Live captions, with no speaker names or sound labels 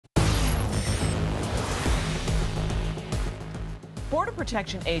Border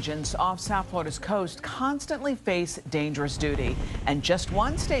Protection agents off South Florida's coast constantly face dangerous duty, and just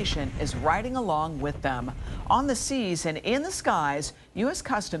one station is riding along with them. On the seas and in the skies, U.S.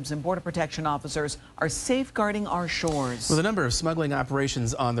 Customs and Border Protection officers are safeguarding our shores. With a number of smuggling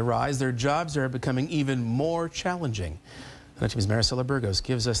operations on the rise, their jobs are becoming even more challenging. The TV's Maricela Burgos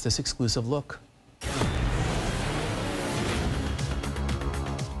gives us this exclusive look.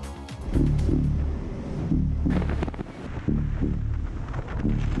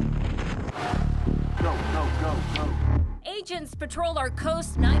 Agents patrol our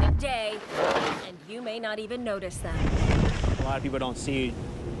coast night and day, and you may not even notice them. A lot of people don't see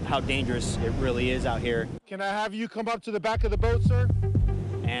how dangerous it really is out here. Can I have you come up to the back of the boat, sir?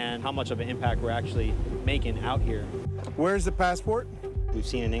 And how much of an impact we're actually making out here. Where's the passport? We've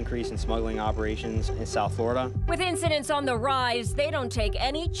seen an increase in smuggling operations in South Florida. With incidents on the rise, they don't take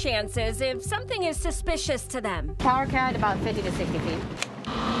any chances if something is suspicious to them. Tower cat about 50 to 60 feet.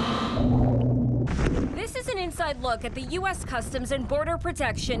 This is an inside look at the U.S. Customs and Border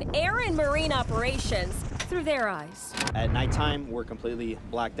Protection air and marine operations through their eyes. At nighttime, we're completely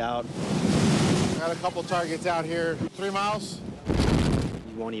blacked out. Got a couple targets out here. 3 miles?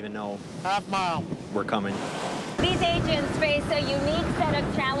 You won't even know. Half mile. We're coming. These agents face a unique set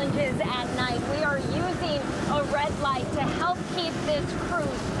of challenges at night. We are using a red light to help keep this crew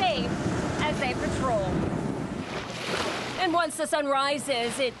safe as they patrol. And once the sun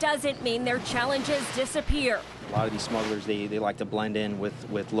rises, it doesn't mean their challenges disappear. A lot of these smugglers, they like to blend in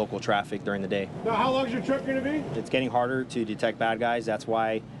with local traffic during the day. Now, how long is your trip going to be? It's getting harder to detect bad guys. That's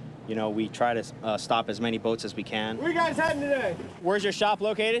why, you know, we try to stop as many boats as we can. Where you guys heading today? Where's your shop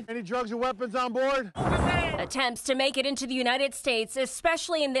located? Any drugs or weapons on board? Attempts to make it into the United States,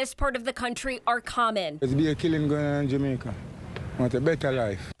 especially in this part of the country, are common. There's been a killing going on in Jamaica. Want a better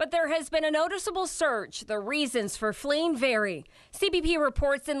life. But there has been a noticeable surge. The reasons for fleeing vary. CBP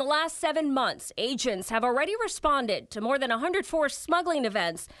reports in the last 7 months, agents have already responded to more than 104 smuggling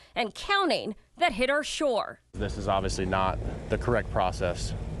events and counting that hit our shore. This is obviously not the correct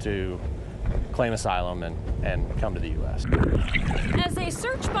process to claim asylum and come to the U.S. As they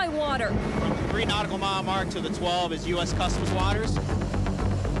search by water. From the 3 nautical mile mark to the 12 is U.S. Customs waters.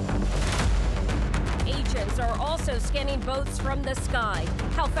 Agents are also scanning boats from the sky.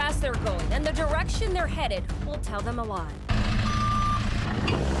 How fast they're going and the direction they're headed will tell them a lot.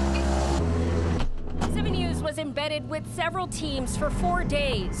 7 News was embedded with several teams for 4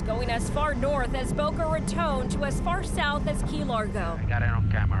 days, going as far north as Boca Raton to as far south as Key Largo. I got it on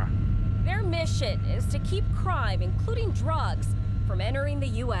camera. Their mission is to keep crime, including drugs, from entering the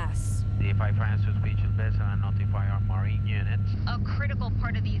U.S. If I find a suspicious vessel, I notify our marine units. A critical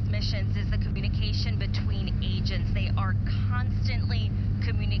part of these missions is the communication between agents. They are constantly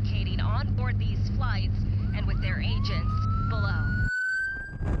communicating on board these flights and with their agents below.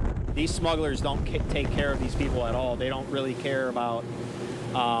 These smugglers don't take care of these people at all. They don't really care about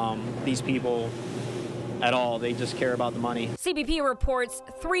these people at all. They just care about the money. CBP reports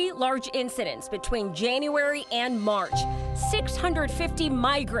 3 large incidents between January and March. 650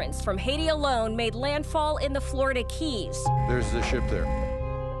 migrants from Haiti alone made landfall in the Florida Keys. There's the ship there.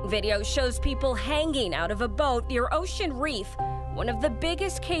 Video shows people hanging out of a boat near Ocean Reef, one of the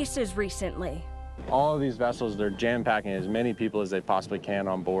biggest cases recently. All of these vessels, they're jam-packing as many people as they possibly can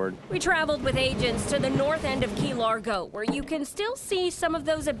on board. We traveled with agents to the north end of Key Largo, where you can still see some of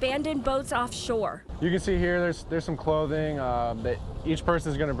those abandoned boats offshore. You can see here there's some clothing. Each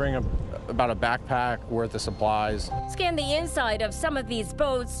person is going to bring about a backpack worth of supplies. Scan the inside of some of these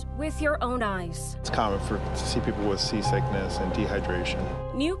boats with your own eyes. It's common to see people with seasickness and dehydration.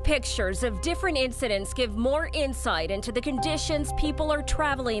 New pictures of different incidents give more insight into the conditions people are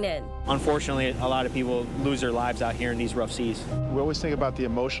traveling in. Unfortunately, a lot of people lose their lives out here in these rough seas. We always think about the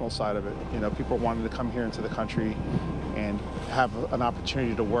emotional side of it. You know, people wanting to come here into the country and have an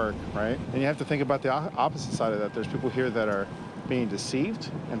opportunity to work, right? And you have to think about the opposite side of that. There's people here that are being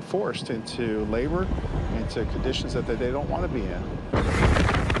deceived and forced into labor, into conditions that they don't want to be in.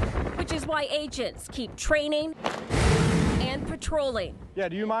 Which is why agents keep training and patrolling. Yeah,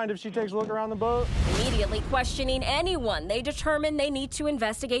 do you mind if she takes a look around the boat? Immediately questioning anyone they determine they need to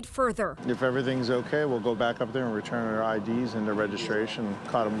investigate further. If everything's okay, we'll go back up there and return their IDs and their registration,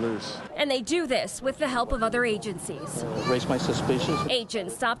 cut them loose. And they do this with the help of other agencies. Raise my suspicions.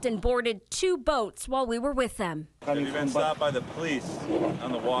 Agents stopped and boarded 2 boats while we were with them. Have you been stopped by the police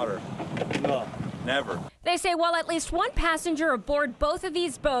on the water? No. Never. They say while at least one passenger aboard both of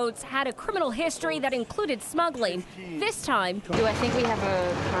these boats had a criminal history that included smuggling, this time... Do I think we have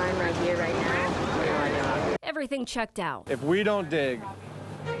a crime right here, right now? No, I don't. Everything checked out. If we don't dig,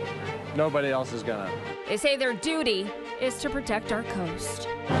 nobody else is gonna. They say their duty is to protect our coast.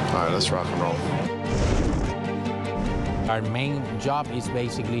 All right, let's rock and roll. Our main job is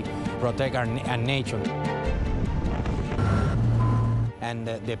basically protect our nature and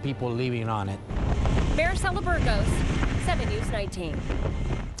the people living on it. Maricela Burgos, 7 News 19.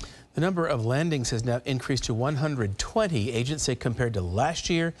 The number of landings has now increased to 120. Agents say compared to last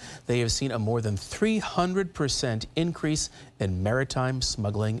year, they have seen a more than 300% increase in maritime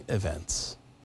smuggling events.